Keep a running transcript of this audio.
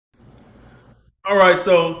All right,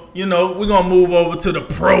 so we're gonna move over to the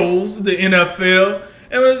pros, the NFL,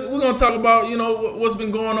 and we're gonna talk about what's been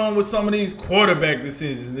going on with some of these quarterback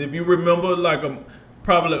decisions. If you remember, like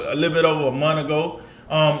probably a little bit over a month ago,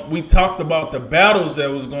 we talked about the battles that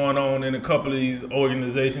was going on in a couple of these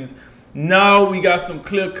organizations. Now we got some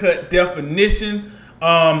clear cut definition,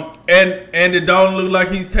 and it don't look like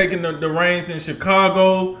he's taking the reins in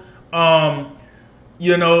Chicago.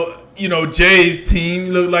 Jay's team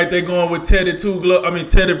look like they're going with Teddy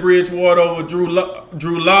Bridgewater over Drew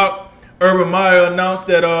Lock. Urban Meyer announced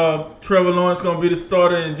that Trevor Lawrence going to be the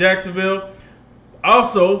starter in Jacksonville.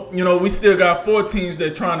 Also, we still got four teams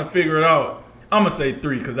that trying to figure it out. I'm gonna say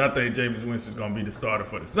three because I think Jameis Winston's gonna be the starter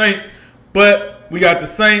for the Saints. But we got the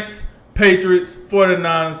Saints, Patriots,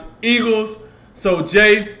 49ers, Eagles. So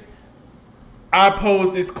Jay, I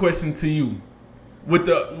pose this question to you: with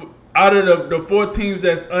the out of the four teams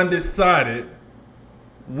that's undecided,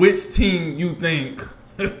 which team you think,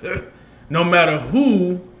 no matter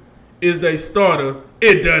who is their starter,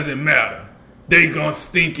 it doesn't matter. They gonna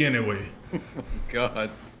stink anyway. God,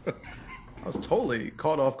 I was totally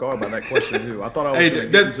caught off guard by that question too. I thought I was Hey, going to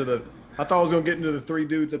get that's into the. I thought I was going to get into the three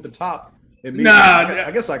dudes at the top immediately. nah.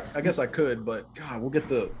 I guess I could, but God, we'll get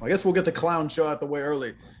the. I guess we'll get the clown show out the way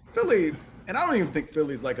early. Philly, and I don't even think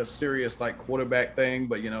Philly's like a serious like quarterback thing,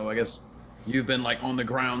 but I guess you've been like on the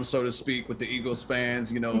ground, so to speak, with the Eagles fans.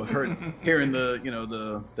 Hearing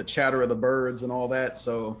the chatter of the birds and all that.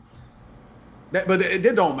 So but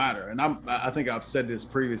it don't matter, and I think I've said this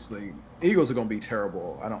previously. Eagles are going to be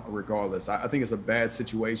terrible. Regardless. I think it's a bad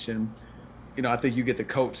situation. I think you get the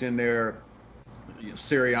coach in there,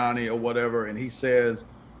 Sirianni or whatever, and he says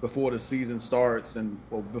before the season starts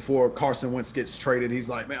before Carson Wentz gets traded, he's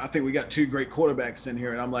like, man, I think we got two great quarterbacks in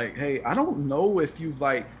here, and I'm like, hey, I don't know if you've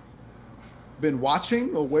like been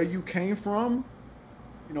watching or where you came from.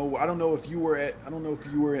 I don't know if you were at,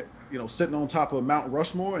 sitting on top of Mount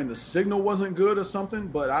Rushmore and the signal wasn't good or something,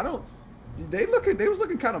 but they was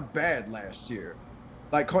looking kind of bad last year.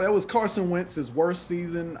 Like that was Carson Wentz's worst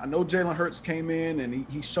season. I know Jalen Hurts came in and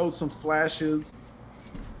he showed some flashes,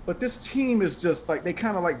 but this team is just like they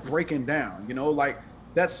kind of like breaking down. Like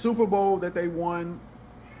that Super Bowl that they won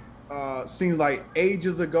seemed like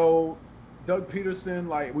ages ago. Doug Peterson,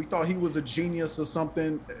 like we thought he was a genius or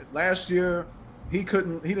something. Last year, he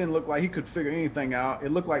didn't look like he could figure anything out.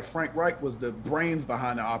 It looked like Frank Reich was the brains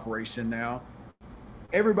behind the operation now.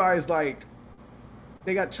 Everybody's like,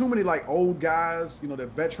 they got too many like old guys, the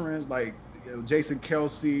veterans like Jason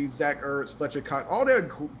Kelsey, Zach Ertz, Fletcher Cox. All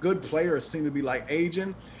their good players seem to be like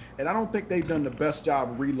aging, and I don't think they've done the best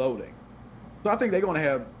job reloading. So I think they're going to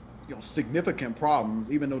have significant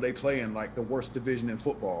problems, even though they play in like the worst division in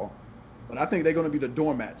football. But I think they're going to be the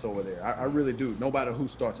doormats over there. I really do. No matter who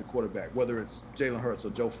starts at quarterback, whether it's Jalen Hurts or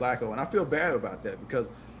Joe Flacco, and I feel bad about that because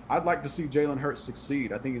I'd like to see Jalen Hurts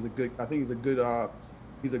succeed. I think he's a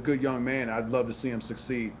good young man. I'd love to see him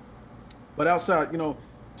succeed. But outside,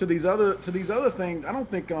 to these other things, I don't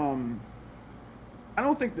think that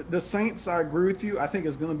the Saints. I agree with you. I think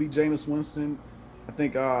it's going to be Jameis Winston. I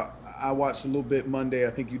think I watched a little bit Monday. I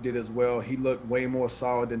think you did as well. He looked way more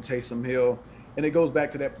solid than Taysom Hill. And it goes back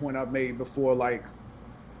to that point I've made before. Like,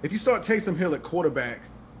 if you start Taysom Hill at quarterback,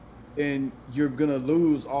 and you're gonna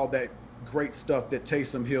lose all that great stuff that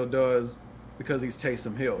Taysom Hill does because he's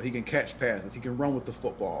Taysom Hill. He can catch passes. He can run with the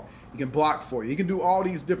football. He can block for you. He can do all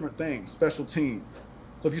these different things, special teams.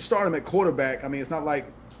 So if you start him at quarterback, I mean, it's not like,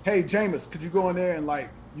 hey, Jameis, could you go in there and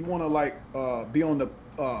like you want to like be on the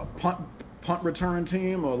punt return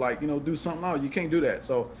team or like do something? No, you can't do that.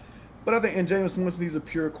 So, but I think in Jameis Winston, he's a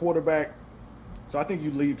pure quarterback. So I think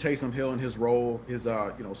you leave Taysom Hill in his role, his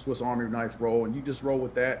Swiss Army knife role, and you just roll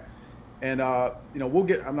with that. And we'll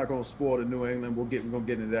get. I'm not going to spoil the New England. We're going to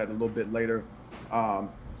get into that a little bit later.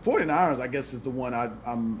 49ers, I guess, is the one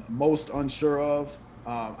I'm most unsure of.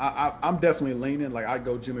 I'm definitely leaning. Like I'd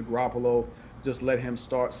go Jimmy Garoppolo, just let him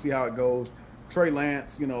start, see how it goes. Trey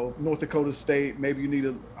Lance, North Dakota State. Maybe you need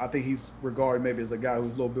a. I think he's regarded maybe as a guy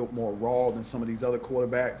who's a little bit more raw than some of these other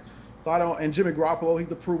quarterbacks. So I don't. And Jimmy Garoppolo,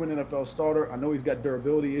 he's a proven NFL starter. I know he's got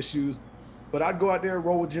durability issues, but I'd go out there and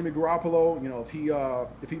roll with Jimmy Garoppolo.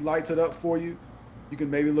 If he lights it up for you, you can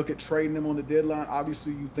maybe look at trading him on the deadline.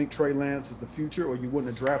 Obviously, you think Trey Lance is the future, or you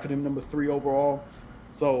wouldn't have drafted him number 3 overall.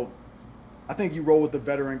 So I think you roll with the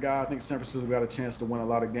veteran guy. I think San Francisco got a chance to win a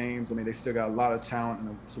lot of games. I mean, they still got a lot of talent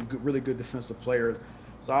and some really good defensive players.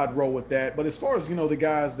 So I'd roll with that. But as far as the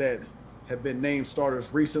guys that have been named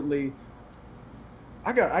starters recently,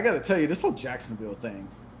 I got to tell you, this whole Jacksonville thing,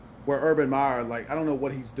 where Urban Meyer, like, I don't know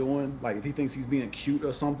what he's doing. Like, if he thinks he's being cute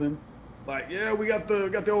or something. Like, yeah, we got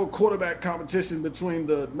the old quarterback competition between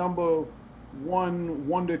the number one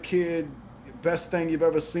wonder kid, best thing you've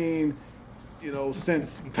ever seen,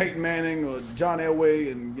 since Peyton Manning or John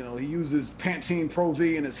Elway, and he uses Pantene Pro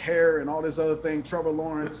V in his hair and all this other thing. Trevor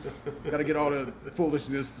Lawrence, got to get all the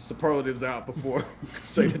foolishness, the superlatives out before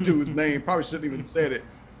say the dude's name. Probably shouldn't even said it.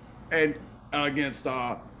 And against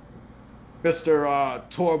Mr.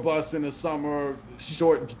 Tour Bus in the summer,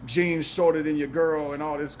 short jeans shorter than your girl, and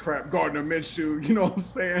all this crap. Gardner Minshew, you know what I'm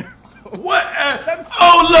saying? So, what?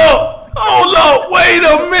 Hold on, wait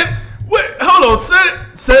a minute. Wait, hold on,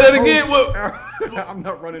 say that again. I'm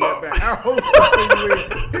not running that back. Our host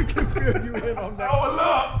he can fill you in on that. Hold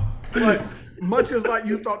up. But much as like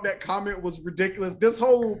you thought that comment was ridiculous, this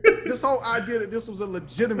whole idea that this was a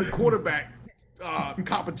legitimate quarterback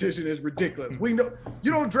competition is ridiculous. We know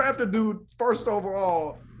you don't draft a dude first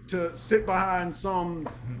overall to sit behind some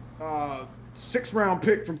 6th-round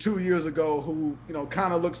pick from 2 years ago who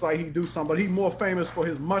kind of looks like he do something, but he's more famous for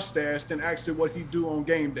his mustache than actually what he do on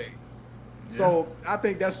game day. Yeah. So I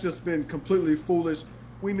think that's just been completely foolish.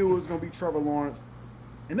 We knew it was going to be Trevor Lawrence,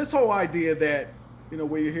 and this whole idea that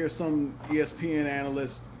where you hear some ESPN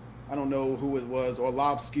analyst, I don't know who it was,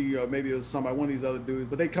 Orlovsky, or maybe it was somebody, one of these other dudes,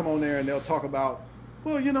 but they come on there and they'll talk about,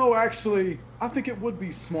 well, actually, I think it would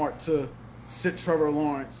be smart to sit Trevor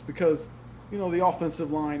Lawrence because, the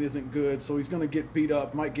offensive line isn't good, so he's going to get beat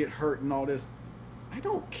up, might get hurt and all this. I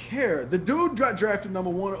don't care. The dude got drafted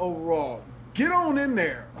 #1 overall. Get on in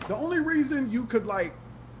there. The only reason you could,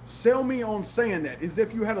 sell me on saying that is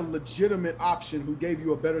if you had a legitimate option who gave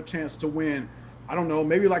you a better chance to win. I don't know,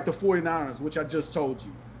 maybe like the 49ers, which I just told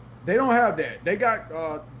you. They don't have that. They got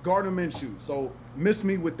Gardner Minshew, so miss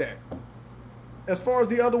me with that. As far as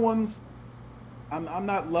the other ones, I'm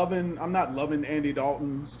not loving Andy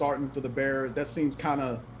Dalton starting for the Bears. That seems kind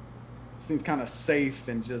of safe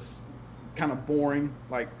and just kind of boring.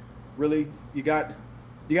 Like, really, you got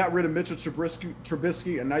rid of Mitchell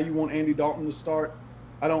Trubisky, and now you want Andy Dalton to start.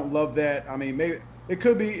 I don't love that. I mean, maybe it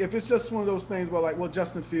could be if it's just one of those things where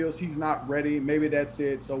Justin Fields, he's not ready. Maybe that's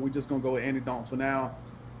it. So we're just gonna go with Andy Dalton for now.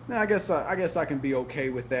 Now I guess I can be okay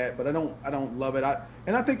with that, but I don't love it.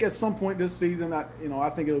 I think at some point this season, I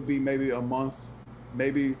think it'll be maybe a month,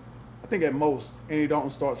 maybe. I think at most Andy Dalton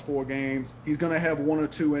starts 4 games. He's gonna have 1 or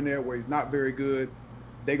 2 in there where he's not very good.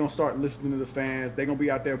 They're gonna start listening to the fans. They're gonna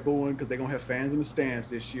be out there booing because they're gonna have fans in the stands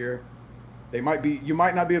this year. You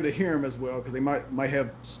might not be able to hear them as well because they might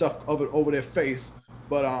have stuff over their face.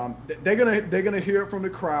 But they're gonna hear it from the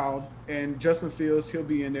crowd, and Justin Fields, he'll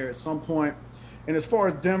be in there at some point. And as far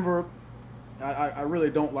as Denver, I really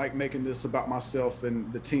don't like making this about myself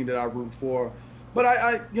and the team that I root for. But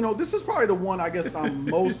this is probably the one I guess I'm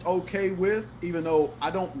most okay with, even though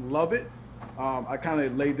I don't love it. I kind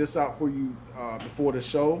of laid this out for you before the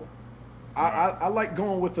show. I like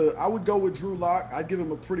going with I would go with Drew Lock. I'd give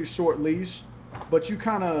him a pretty short leash, but you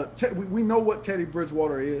kind of we know what Teddy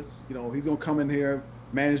Bridgewater is. He's gonna come in here,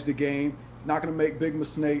 manage the game. He's not gonna make big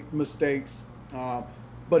mistakes,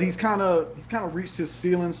 but he's kind of reached his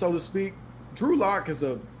ceiling, so to speak. Drew Lock is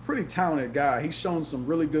a pretty talented guy. He's shown some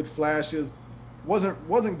really good flashes.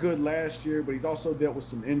 Wasn't good last year, but he's also dealt with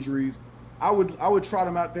some injuries. I would trot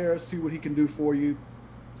him out there, see what he can do for you.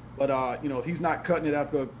 But if he's not cutting it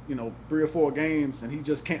after 3 or 4 games and he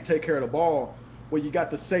just can't take care of the ball, well, you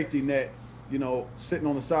got the safety net, sitting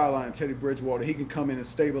on the sideline. Teddy Bridgewater, he can come in and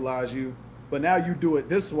stabilize you. But now you do it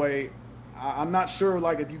this way. I'm not sure.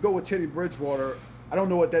 If you go with Teddy Bridgewater, I don't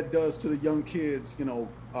know what that does to the young kids,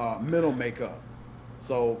 mental makeup.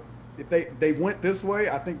 So if they went this way,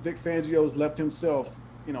 I think Vic Fangio's left himself,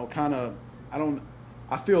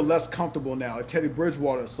 I feel less comfortable now. If Teddy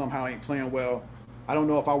Bridgewater somehow ain't playing well, I don't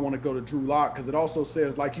know if I want to go to Drew Lock because it also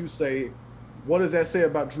says, like you say, what does that say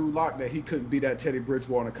about Drew Lock that he couldn't be that Teddy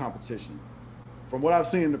Bridgewater competition? From what I've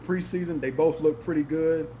seen in the preseason, they both look pretty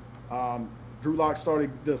good. Drew Lock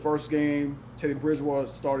started the first game. Teddy Bridgewater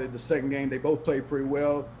started the second game. They both played pretty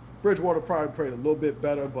well. Bridgewater probably played a little bit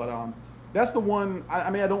better, but that's the one.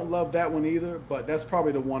 I don't love that one either, but that's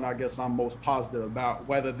probably the one I guess I'm most positive about,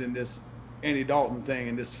 rather than this Andy Dalton thing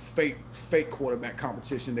and this fake quarterback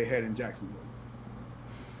competition they had in Jacksonville.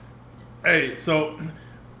 Hey, so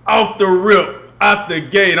off the rip, out the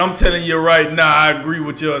gate, I'm telling you right now, I agree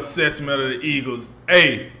with your assessment of the Eagles.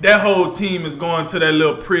 Hey, that whole team is going to that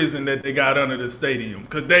little prison that they got under the stadium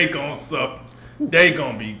because they gonna suck. They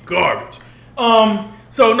gonna be garbage.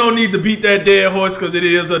 So no need to beat that dead horse because it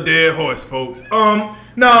is a dead horse, folks. Now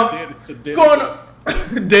going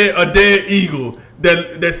a dead eagle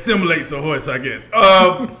that simulates a horse, I guess.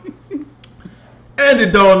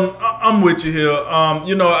 Andy Dalton, I'm with you here.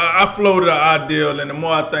 I floated an ideal, and the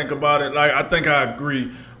more I think about it, I think I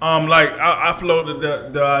agree. Like I floated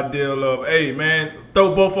the ideal of, hey man,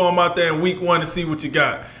 throw both of them out there in week 1 and see what you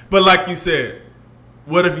got. But like you said,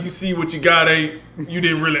 what if you see what you got ain't, you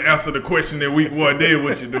didn't really answer the question that week 1 did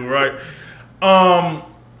what you do, right?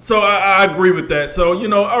 So I agree with that. So, you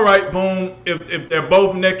know, all right, boom. If they're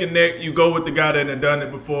both neck and neck, you go with the guy that had done it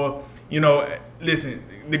before. You know, listen,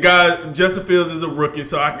 the guy, Justin Fields is a rookie,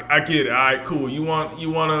 so I get it. All right, cool. You want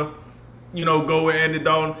to, you know, go with Andy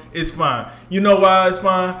Dalton, it's fine. You know why it's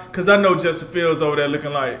fine? Because I know Justin Fields over there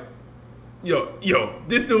looking like, yo,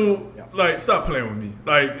 this dude, like, stop playing with me.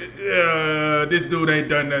 Like, this dude ain't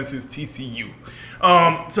done nothing since TCU.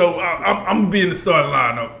 So I'm going to be in the starting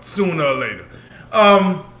lineup sooner or later.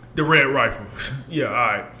 The red rifle. Yeah, all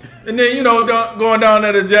right. And then, you know, going down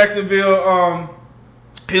there to Jacksonville,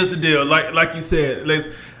 here's the deal. Like you said,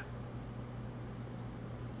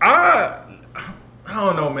 I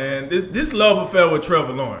don't know, man. This love affair with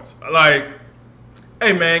Trevor Lawrence. Like,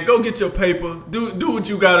 hey, man, go get your paper. Do what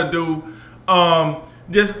you got to do.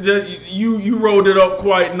 Just you rolled it up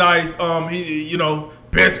quite nice. He, you know,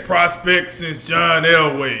 best prospect since John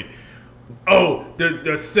Elway. Oh,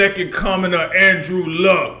 the second coming of Andrew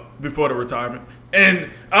Luck before the retirement, and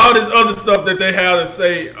all this other stuff that they have to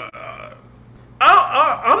say.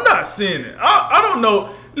 I'm not seeing it. I don't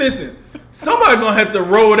know. Listen, somebody gonna have to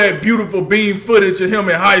roll that beautiful beam footage of him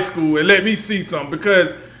in high school and let me see something,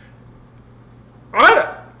 because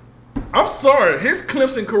I'm sorry, his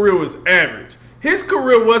Clemson career was average. His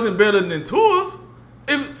career wasn't better than Tua's.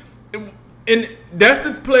 And that's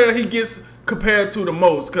the player he gets compared to the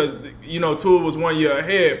most, because, you know, Tua was 1 year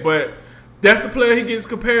ahead, but that's the player he gets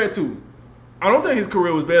compared to. I don't think his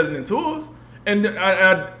career was better than Tua's. And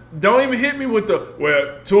I don't even hit me with the,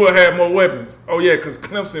 well, Tua had more weapons. Oh, yeah, because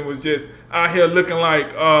Clemson was just out here looking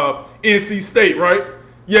like NC State, right?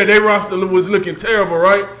 Yeah, their roster was looking terrible,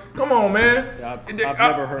 right? Come on, man. Yeah,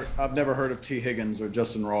 I've never heard of T. Higgins or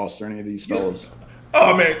Justin Ross or any of these fellas.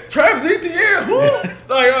 Oh, man, Travis Etienne, who?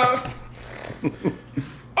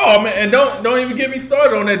 Oh man, and don't even get me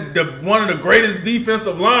started on that. One of the greatest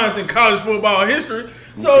defensive lines in college football history.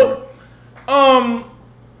 So,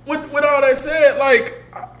 with all that said, like,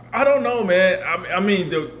 I don't know, man. I mean,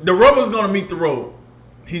 the rubber's gonna meet the road.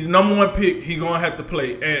 He's number 1 pick. He's gonna have to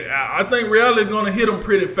play, and I think reality gonna hit him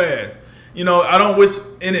pretty fast. You know, I don't wish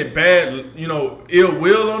any bad, you know, ill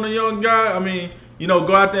will on the young guy. I mean, you know,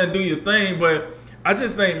 go out there and do your thing, but I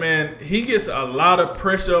just think, man, he gets a lot of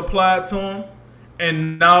pressure applied to him.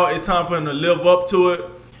 And now it's time for him to live up to it.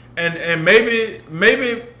 And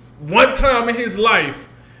maybe one time in his life,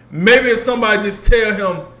 maybe if somebody just tell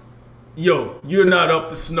him, yo, you're not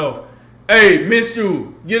up to snuff. Hey, missed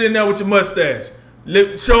you. Get in there with your mustache.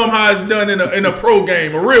 Show him how it's done in a pro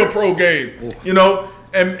game, a real pro game. You know?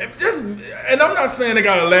 And I'm not saying they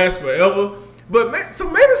gotta last forever, but so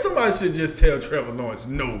maybe somebody should just tell Trevor Lawrence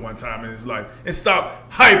no one time in his life and stop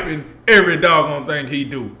hyping every doggone thing he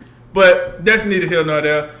do. But that's neither here nor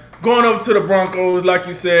there. Going over to the Broncos, like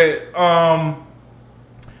you said,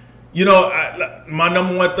 you know, my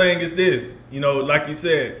number 1 thing is this. You know, like you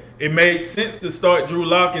said, it made sense to start Drew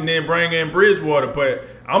Lock and then bring in Bridgewater. But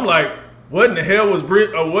I'm like, what in the hell was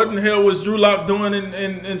Drew Lock doing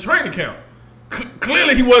in training camp?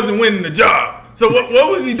 Clearly, he wasn't winning the job. So what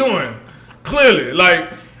was he doing? Clearly, like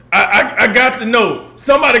I got to know.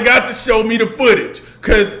 Somebody got to show me the footage,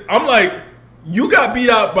 because I'm like, you got beat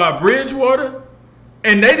out by Bridgewater,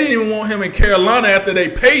 and they didn't even want him in Carolina after they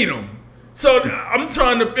paid him. So I'm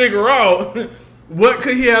trying to figure out what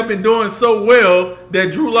could he have been doing so well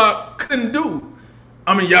that Drew Lock couldn't do.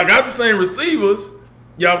 I mean, y'all got the same receivers.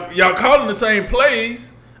 Y'all calling the same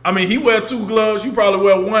plays. I mean, he wear 2 gloves. You probably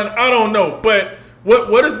wear 1. I don't know. But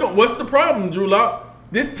what's the problem, Drew Lock?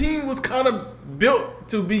 This team was kind of built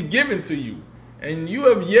to be given to you, and you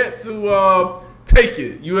have yet to take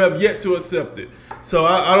it. You have yet to accept it. So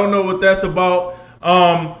I don't know what that's about.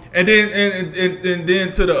 And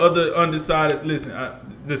then to the other undecideds, listen,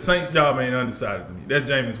 the Saints' job ain't undecided to me. That's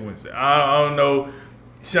Jameis Winston. I don't know.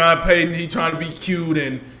 Sean Payton, he trying to be cute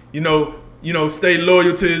and you know stay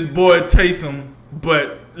loyal to his boy Taysom.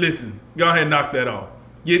 But listen, go ahead and knock that off.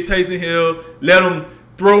 Get Taysom Hill. Let him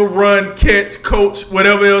throw, run, catch, coach,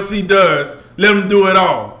 whatever else he does. Let him do it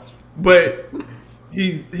all. But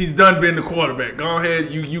he's done being the quarterback. Go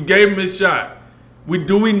ahead. You gave him his shot.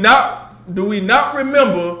 Do we not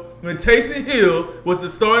remember when Taysom Hill was the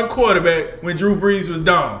starting quarterback when Drew Brees was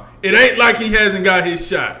down? It ain't like he hasn't got his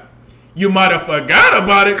shot. You might have forgot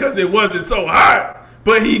about it because it wasn't so hot,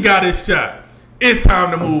 but he got his shot. It's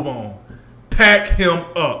time to move on. Pack him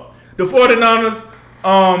up. The 49ers,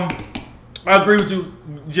 I agree with you.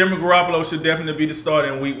 Jimmy Garoppolo should definitely be the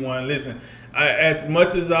starter in week 1. Listen, As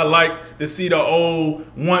much as I like to see the old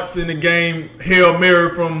once in the game Hail Mary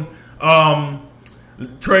from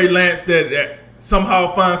Trey Lance that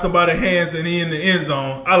somehow finds somebody's hands and he in the end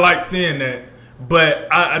zone, I like seeing that. But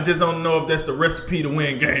I just don't know if that's the recipe to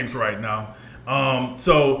win games right now.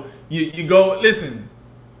 So you go, listen,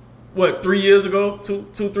 what, 3 years ago,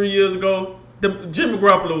 3 years ago, Jimmy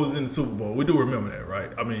Garoppolo was in the Super Bowl. We do remember that,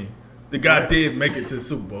 right? I mean, the guy did make it to the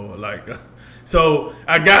Super Bowl. So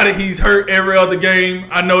I got it. He's hurt every other game.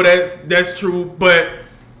 I know that's true. But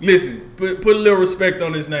listen, put a little respect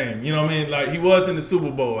on his name. You know what I mean? Like, he was in the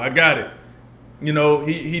Super Bowl. I got it. You know,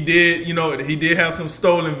 he did. You know, he did have some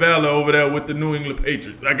stolen valor over there with the New England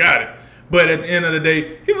Patriots. I got it. But at the end of the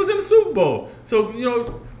day, he was in the Super Bowl. So, you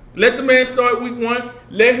know, let the man start week 1.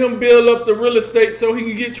 Let him build up the real estate so he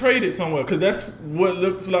can get traded somewhere. Because that's what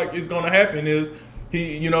looks like is going to happen is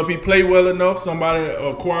he, you know, if he play well enough, somebody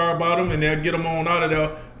acquire about him and they'll get him on out of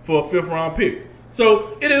there for a 5th round pick.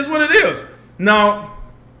 So it is what it is. Now,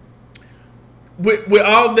 with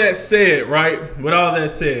all that said, right? With all that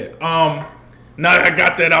said, now I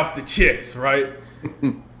got that off the chest, right?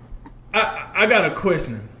 I got a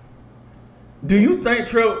question. Do you think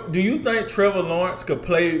Trevor Lawrence could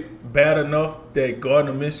play bad enough that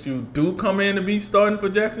Gardner Minshew do come in to be starting for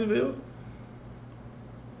Jacksonville?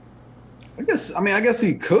 I guess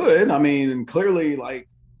he could. I mean, and clearly, like,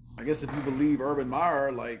 I guess if you believe Urban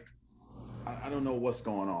Meyer, like, I don't know what's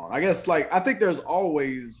going on. I guess, like, I think there's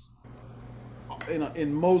always,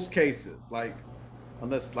 in most cases, like,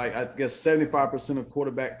 unless, like, I guess 75% of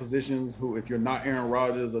quarterback positions who, if you're not Aaron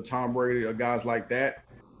Rodgers or Tom Brady or guys like that,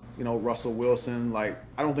 you know, Russell Wilson, like,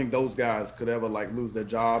 I don't think those guys could ever, like, lose their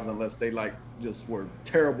jobs unless they, like, just were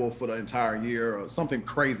terrible for the entire year or something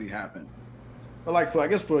crazy happened. But, like, I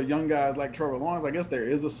guess for young guys like Trevor Lawrence, I guess there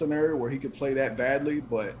is a scenario where he could play that badly.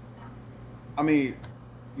 But, I mean,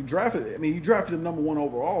 you drafted him #1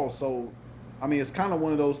 overall. So, I mean, it's kind of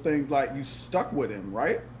one of those things, like, you stuck with him,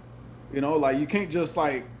 right? You know, like, you can't just,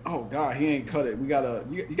 like, oh, God, he ain't cut it. You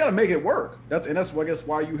gotta make it work. That's I guess,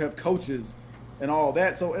 why you have coaches and all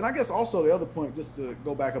that. So, and I guess also the other point, just to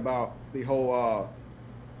go back about the whole,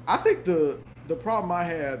 I think the problem I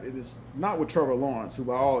have is not with Trevor Lawrence, who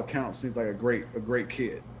by all accounts seems like a great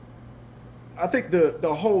kid. I think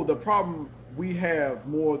the problem we have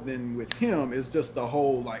more than with him is just the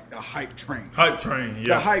whole, like, the hype train.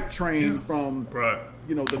 The hype train from right.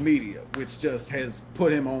 You know, the media, which just has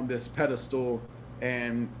put him on this pedestal,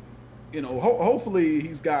 and you know, hopefully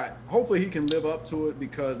he can live up to it,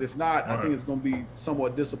 because if not, I think it's going to be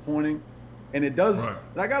somewhat disappointing. And it does. Right.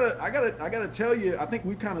 And I gotta tell you, I think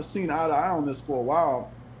we've kind of seen eye to eye on this for a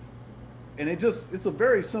while, and it's a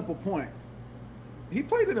very simple point. He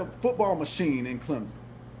played in a football machine in Clemson,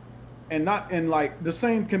 and like the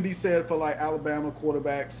same can be said for, like, Alabama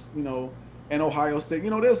quarterbacks, you know, and Ohio State. You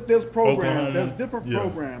know, there's programs, there's different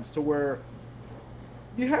programs to where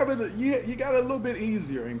you have it. You got it a little bit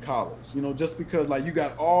easier in college, you know, just because, like, you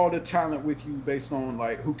got all the talent with you based on,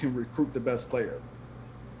 like, who can recruit the best player.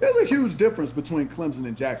 There's a huge difference between Clemson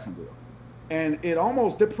and Jacksonville. And the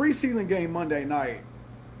preseason game Monday night,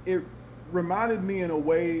 it reminded me in a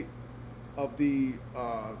way of the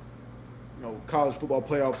college football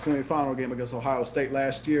playoff semifinal game against Ohio State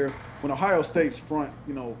last year, when Ohio State's front,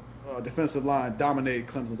 defensive line dominated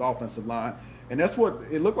Clemson's offensive line. And that's what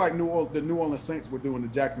it looked like the New Orleans Saints were doing to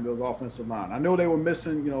Jacksonville's offensive line. I know they were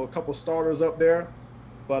missing, a couple starters up there,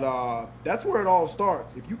 but that's where it all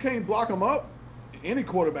starts. If you can't block them up, any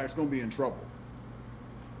quarterback's going to be in trouble.